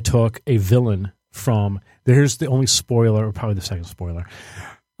then I took a villain from, here's the only spoiler, or probably the second spoiler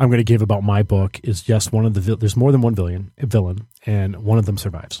I'm going to give about my book, is just one of the, there's more than one villain, and one of them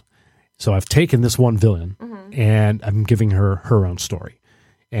survives. So I've taken this one villain and I'm giving her own story.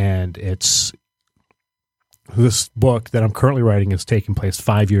 And it's, this book that I'm currently writing is taking place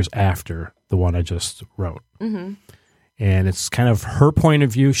 5 years after the one I just wrote. And it's kind of her point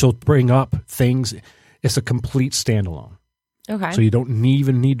of view. She'll bring up things. It's a complete standalone. Okay. So you don't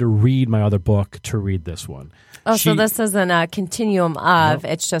even need to read my other book to read this one. Oh, so this isn't a continuum of,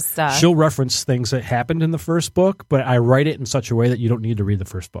 it's just... she'll reference things that happened in the first book, but I write it in such a way that you don't need to read the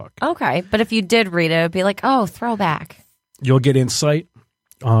first book. Okay, but if you did read it, it would be like, oh, throwback. You'll get insight.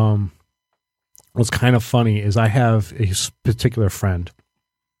 What's kind of funny is I have a particular friend,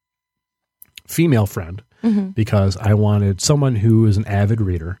 female friend, because I wanted someone who is an avid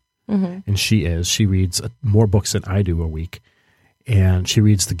reader, and she is. She reads more books than I do a week, and she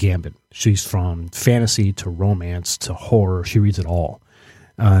reads the gambit. She's from fantasy to romance to horror. She reads it all.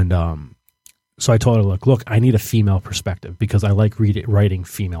 And so I told her, look, I need a female perspective, because I like writing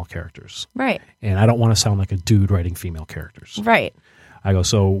female characters. Right. And I don't want to sound like a dude writing female characters. Right. I go,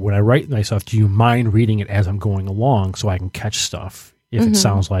 so when I write myself, do you mind reading it as I'm going along so I can catch stuff if it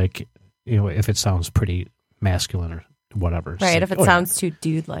sounds like, if it sounds pretty masculine or whatever. Right, So, if it sounds too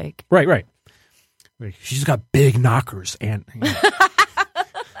dude-like. Right. Like, she's got big knockers and,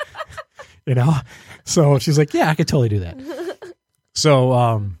 So she's like, yeah, I could totally do that.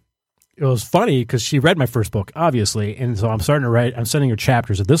 So it was funny because she read my first book, obviously, and so I'm sending her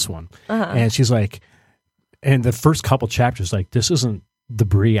chapters of this one, and she's like, and the first couple chapters, like, this isn't the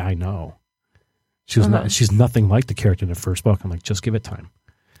Bree I know. She's nothing like the character in the first book. I'm like, just give it time.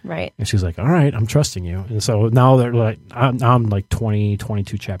 Right. And she's like, all right, I'm trusting you. And so now they're like, I'm like 20,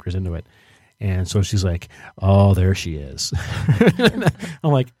 22 chapters into it. And so she's like, oh, there she is.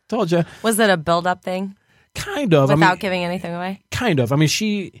 I'm like, told you. Was it a build-up thing? Kind of. Without giving anything away? Kind of. I mean,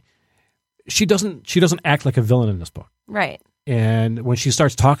 she doesn't act like a villain in this book. Right. And when she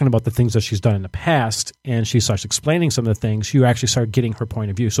starts talking about the things that she's done in the past, and she starts explaining some of the things, you actually start getting her point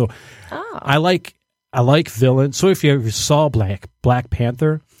of view. So I like villains. So if you ever saw Black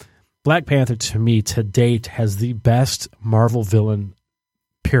Panther to me to date has the best Marvel villain,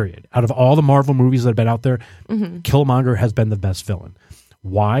 period. Out of all the Marvel movies that have been out there, Killmonger has been the best villain.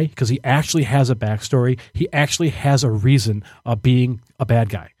 Why? Because he actually has a backstory. He actually has a reason of being a bad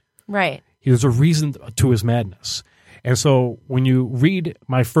guy. Right. There's a reason to his madness. And so when you read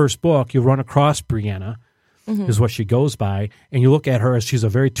my first book, you run across Brianna, is what she goes by, and you look at her as she's a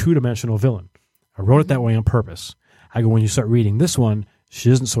very two-dimensional villain. I wrote it that way on purpose. I go, when you start reading this one, she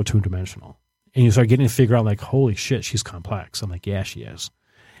isn't so two-dimensional. And you start getting to figure out, like, holy shit, she's complex. I'm like, yeah, she is.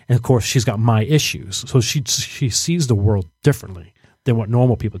 And, of course, she's got my issues. So she sees the world differently than what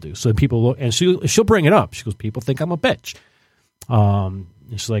normal people do. So people look, and she'll bring it up. She goes, people think I'm a bitch. And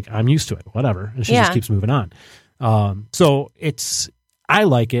she's like, I'm used to it, whatever. And she just keeps moving on. So I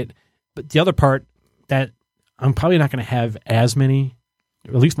like it. But the other part that I'm probably not going to have as many,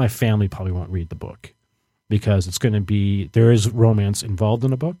 or at least my family probably won't read the book, because it's going to be, there is romance involved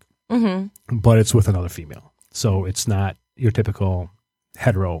in the book, but it's with another female. So it's not your typical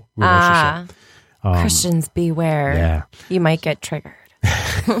hetero relationship. Christians beware. Yeah. You might get triggered.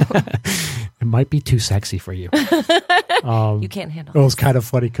 It might be too sexy for you. You can't handle it. It was kind of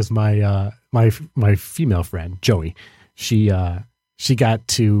funny because my female friend, Joey, she got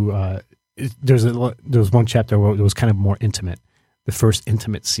to, there was one chapter where it was kind of more intimate. The first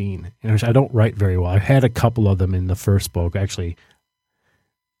intimate scene, which I don't write very well. I had a couple of them in the first book. Actually,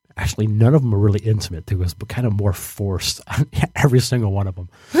 none of them were really intimate. They was kind of more forced. Every single one of them.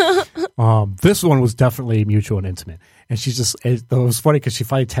 This one was definitely mutual and intimate. And it was funny because she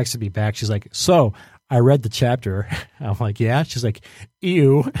finally texted me back. She's like, so I read the chapter. I'm like, yeah. She's like,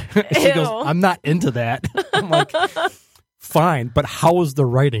 ew. And she goes, I'm not into that. I'm like, fine, but how was the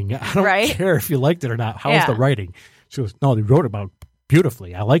writing? I don't care if you liked it or not. How was the writing? She goes, no, they wrote about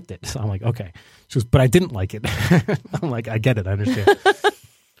beautifully. I liked it. So I'm like, okay. She goes, but I didn't like it. I'm like, I get it. I understand.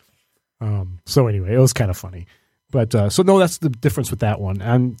 So anyway, it was kind of funny. But so no, that's the difference with that one.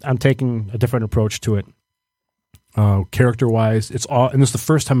 I'm taking a different approach to it. Character wise, it's all, and this is the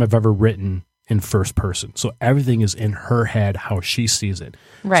first time I've ever written in first person. So everything is in her head, how she sees it.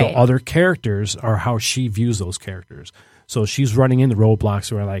 Right. So other characters are how she views those characters. So she's running into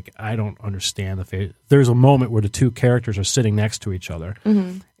roadblocks where like, I don't understand the face. There's a moment where the two characters are sitting next to each other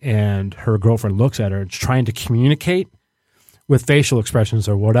and her girlfriend looks at her and is trying to communicate with facial expressions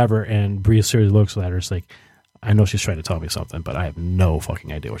or whatever. And Bria seriously looks at her. It's like, I know she's trying to tell me something, but I have no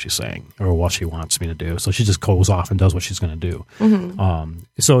fucking idea what she's saying or what she wants me to do. So she just goes off and does what she's going to do.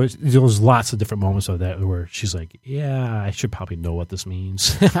 So there's lots of different moments of that where she's like, yeah, I should probably know what this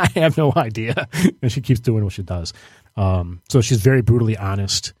means. I have no idea. And she keeps doing what she does. So she's very brutally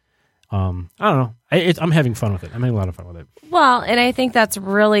honest. I don't know. I'm having fun with it. I'm having a lot of fun with it. Well, and I think that's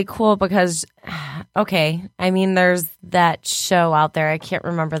really cool because, okay, I mean, there's that show out there. I can't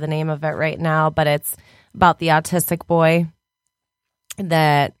remember the name of it right now, but it's about the autistic boy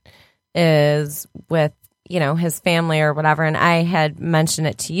that is with, his family or whatever. And I had mentioned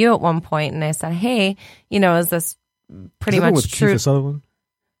it to you at one point, and I said, hey, is this pretty much true? Kiefer Sutherland?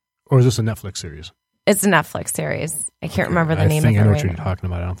 Or is this a Netflix series? It's a Netflix series. I can't remember the name of it. I know right what you're now. talking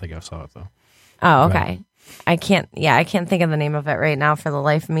about. I don't think I saw it, though. Oh, okay. I can't think of the name of it right now for the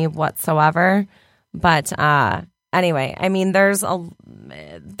life of me whatsoever. But anyway, I mean, there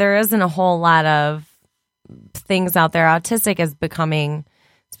isn't a whole lot of things out there. Autistic it's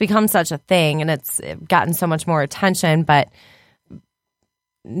become such a thing, and it's gotten so much more attention, but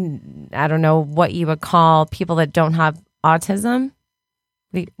I don't know what you would call people that don't have autism.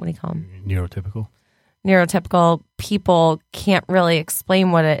 What do you call them? Neurotypical people can't really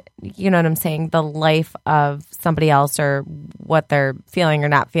explain what it, you know what I'm saying, the life of somebody else or what they're feeling or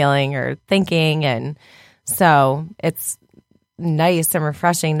not feeling or thinking. And so it's nice and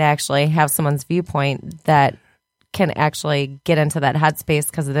refreshing to actually have someone's viewpoint that can actually get into that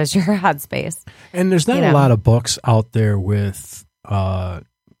headspace because it is your headspace. And there's not a lot of books out there with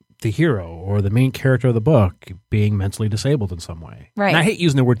the hero or the main character of the book being mentally disabled in some way. Right. And I hate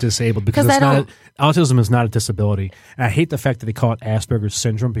using the word disabled because autism is not a disability. And I hate the fact that they call it Asperger's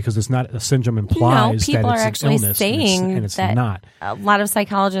syndrome because it's not a syndrome implies people that are it's actually an illness saying and it's that not. A lot of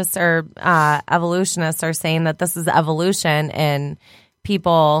psychologists or evolutionists are saying that this is evolution and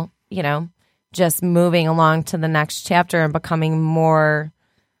people, just moving along to the next chapter and becoming more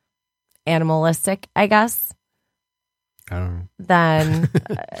animalistic, I guess. I don't know. Than,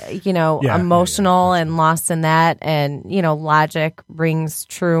 emotional and lost in that. And, logic rings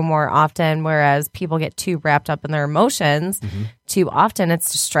true more often, whereas people get too wrapped up in their emotions too often.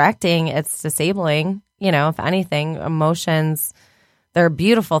 It's distracting. It's disabling. If anything, emotions, they're a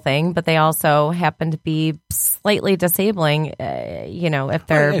beautiful thing, but they also happen to be slightly disabling, if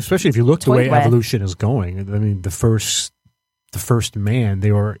they're especially if you look the way evolution is going. I mean, the first man,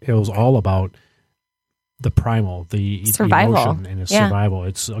 it was all about the primal, the survival. Emotion and it's survival.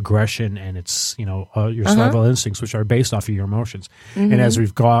 It's aggression and it's, your survival instincts, which are based off of your emotions. And as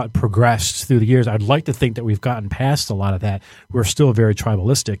we've progressed through the years, I'd like to think that we've gotten past a lot of that. We're still very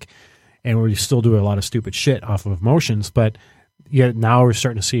tribalistic and we still do a lot of stupid shit off of emotions, but yet now we're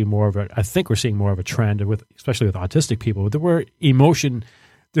starting to see more of I think we're seeing more of a trend especially with autistic people, where emotion,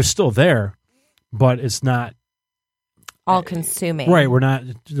 they're still there, but it's not all consuming. Right.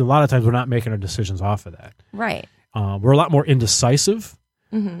 A lot of times we're not making our decisions off of that. Right. We're a lot more indecisive,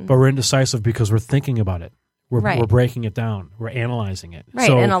 but we're indecisive because we're thinking about it. We're breaking it down. We're analyzing it. Right.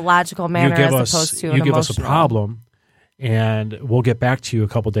 So in a logical manner as opposed to an emotional. You give us a problem and we'll get back to you a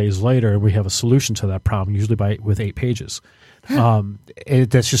couple days later and we have a solution to that problem, usually with 8 pages.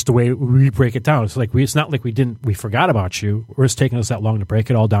 That's just the way we break it down. It's like it's not like we forgot about you. Or it's taking us that long to break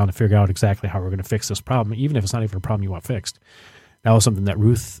it all down to figure out exactly how we're going to fix this problem, even if it's not even a problem you want fixed. That was something that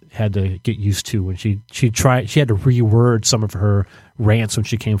Ruth had to get used to when she had to reword some of her rants when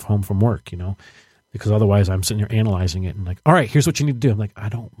she came home from work, because otherwise I'm sitting here analyzing it and like, all right, here's what you need to do. I'm like, I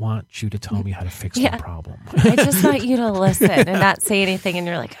don't want you to tell me how to fix the problem. I just want you to listen and not say anything. And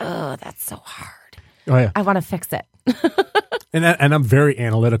you're like, oh, that's so hard. Oh yeah, I want to fix it. And I'm very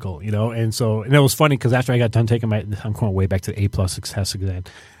analytical, and it was funny because after I got done taking I'm going way back to the A+ success exam.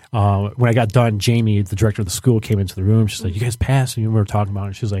 When I got done, Jamie, the director of the school, came into the room. She's like, "You guys passed," and we were talking about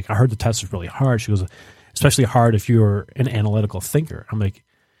it. She's like, "I heard the test was really hard." She goes, "Especially hard if you're an analytical thinker." I'm like,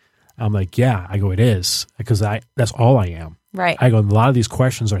 "Yeah." I go, "It is because that's all I am." Right. I go, "A lot of these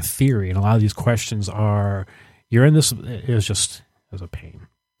questions are theory, and a lot of these questions are you're in this." It was a pain,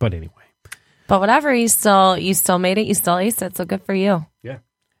 but anyway. But whatever, you still made it. You still aced it. So good for you.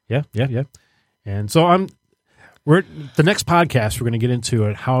 Yeah. And so the next podcast, we're going to get into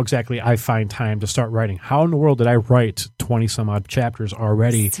it, how exactly I find time to start writing. How in the world did I write 20 some odd chapters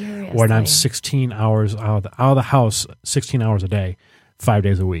already Seriously. when I'm 16 hours out of the house, 16 hours a day, 5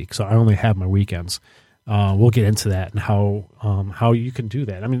 days a week. So I only have my weekends. We'll get into that and how you can do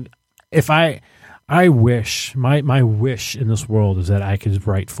that. I mean, if I wish, my wish in this world is that I could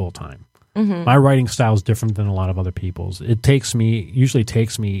write full time. Mm-hmm. My writing style is different than a lot of other people's. It usually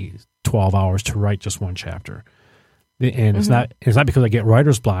takes me 12 hours to write just one chapter. And it's not because I get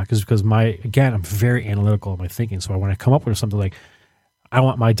writer's block. It's because I'm very analytical in my thinking. So when I come up with something like, I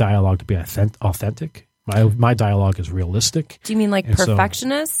want my dialogue to be authentic. My dialogue is realistic. Do you mean like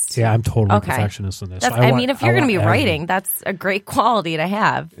perfectionist? I'm totally perfectionist in this. If you're going to be writing, that's a great quality to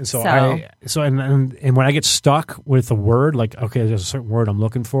have. And and when I get stuck with a word, like, okay, there's a certain word I'm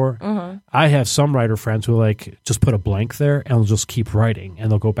looking for, I have some writer friends who like just put a blank there and they'll just keep writing and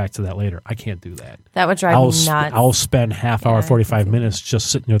they'll go back to that later. I can't do that. That would drive me nuts. I'll spend half hour, 45 minutes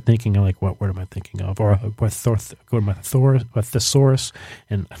just sitting there thinking, like, what word am I thinking of? Or go to my thesaurus,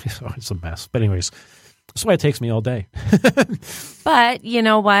 and it's a mess. But anyways, that's why it takes me all day. But you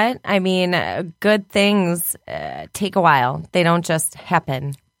know what? I mean, good things take a while. They don't just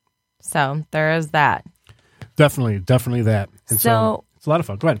happen. So there is that. Definitely that. And so it's a lot of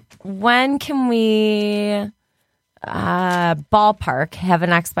fun. Go ahead. When can we ballpark have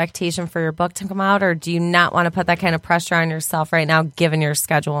an expectation for your book to come out, or do you not want to put that kind of pressure on yourself right now, given your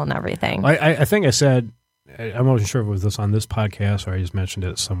schedule and everything? I think I said, I wasn't sure if it was this on this podcast or I just mentioned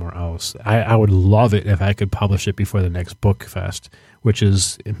it somewhere else. I would love it if I could publish it before the next Book Fest, which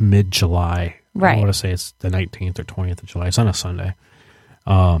is mid-July. Right. I want to say it's the 19th or 20th of July. It's on a Sunday.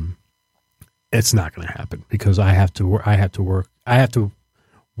 It's not going to happen because I have to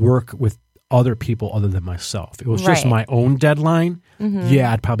work with other people other than myself. If it was just my own deadline,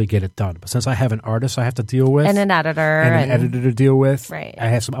 I'd probably get it done. But since I have an artist I have to deal with. And an editor to deal with, right. I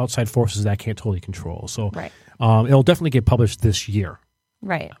have some outside forces that I can't totally control. So it'll definitely get published this year.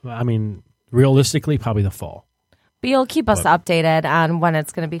 Right. I mean, realistically, probably the fall. But you'll keep us updated on when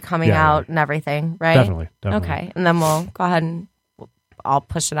it's going to be coming out and everything, right? Definitely. Okay. And then we'll go ahead and I'll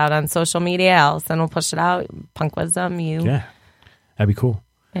push it out on social media. Allison will push it out. Punk Wisdom, you. Yeah. That'd be cool.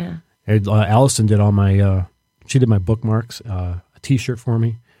 Yeah. Allison did all my, she did my bookmarks, a T-shirt for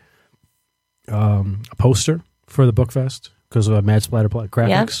me, a poster for the Book Fest because of Mad Splatter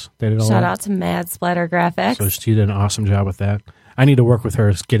Graphics. Yep. They did all Shout that. out to Mad Splatter Graphics. So she did an awesome job with that. I need to work with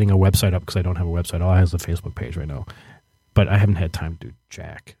her getting a website up because I don't have a website. All I have is a Facebook page right now. But I haven't had time to do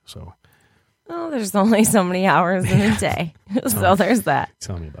jack. So. Oh, there's only so many hours in a day. So there's that.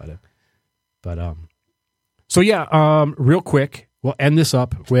 Tell me about it. But, real quick. We'll end this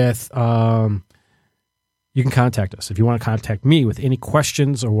up with, you can contact us. If you want to contact me with any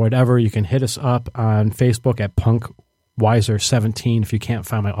questions or whatever, you can hit us up on Facebook at PunkWiser17. If you can't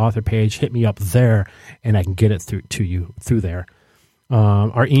find my author page, hit me up there, and I can get it through there.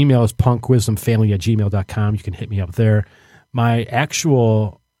 Our email is punkwisdomfamily@gmail.com. You can hit me up there. My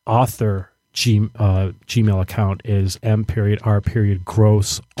actual author Gmail account is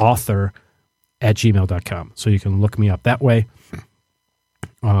m.r.grossauthor@gmail.com. So you can look me up that way.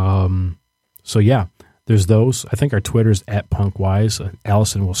 There's those. I think our Twitter's at PunkWise.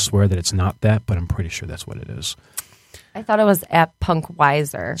 Allison will swear that it's not that, but I'm pretty sure that's what it is. I thought it was at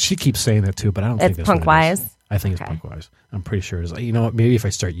PunkWiser. She keeps saying that too, but I don't think that's PunkWise. what it is. I think it's PunkWise. I'm pretty sure it is. You know what? Maybe if I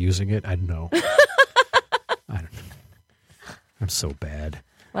start using it, I'd know. I don't know. I'm so bad.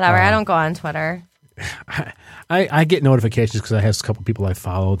 Whatever. I don't go on Twitter. I get notifications because I have a couple people I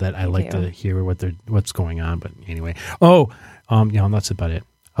follow that I like to hear what's going on. But anyway, that's about it.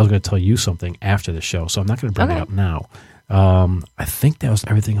 I was going to tell you something after the show, so I'm not going to bring it up now. I think that was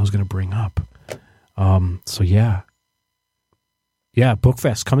everything I was going to bring up. Book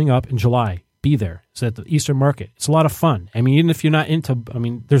Fest coming up in July. Be there. It's at the Eastern Market. It's a lot of fun. I mean, even if you're not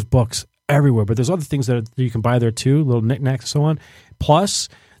there's books everywhere, but there's other things that you can buy there too, little knickknacks and so on. Plus,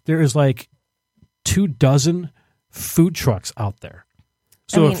 there is like 24 food trucks out there.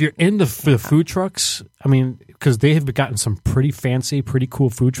 So if you're into the food trucks, because they have gotten some pretty fancy, pretty cool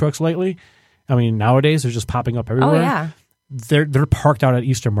food trucks lately. Nowadays they're just popping up everywhere. Oh, yeah. They're parked out at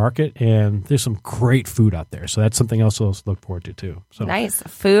Eastern Market, and there's some great food out there. So that's something else to look forward to too. So nice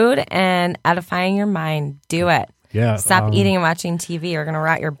food and edifying your mind. Do it. Yeah. Stop eating and watching TV. You're going to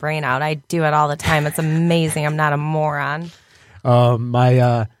rot your brain out. I do it all the time. It's amazing. I'm not a moron.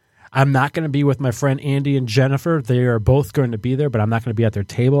 I'm not going to be with my friend Andy and Jennifer. They are both going to be there, but I'm not going to be at their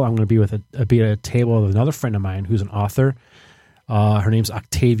table. I'm going to be at a table with another friend of mine who's an author. Her name's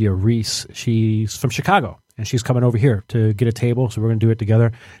Octavia Reese. She's from Chicago, and she's coming over here to get a table, so we're going to do it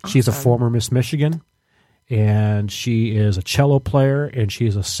together. Awesome. She's a former Miss Michigan, and she is a cello player, and she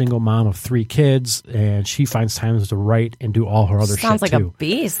is a single mom of 3 kids, and she finds time to write and do all her other shit, too. Sounds like a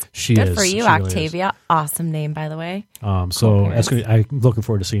beast. Good for you, Octavia. Really awesome name, by the way. I'm looking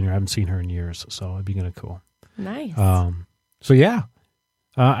forward to seeing her. I haven't seen her in years, so it'd be kind of cool. Nice. So, yeah.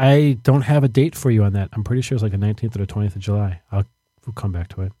 I don't have a date for you on that. I'm pretty sure it's like the 19th or the 20th of July. We'll come back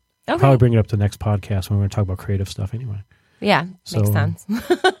to it. Okay. Probably bring it up to the next podcast when we're going to talk about creative stuff anyway. Yeah, makes sense.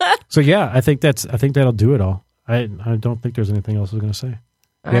 So yeah, I think that'll do it all. I don't think there's anything else I was going to say.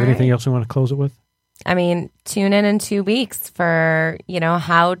 Do you have anything else you want to close it with? I mean, tune in 2 weeks for,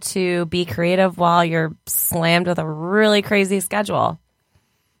 how to be creative while you're slammed with a really crazy schedule.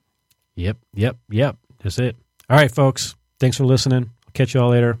 Yep. That's it. All right, folks. Thanks for listening. Catch you all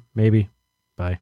later. Maybe.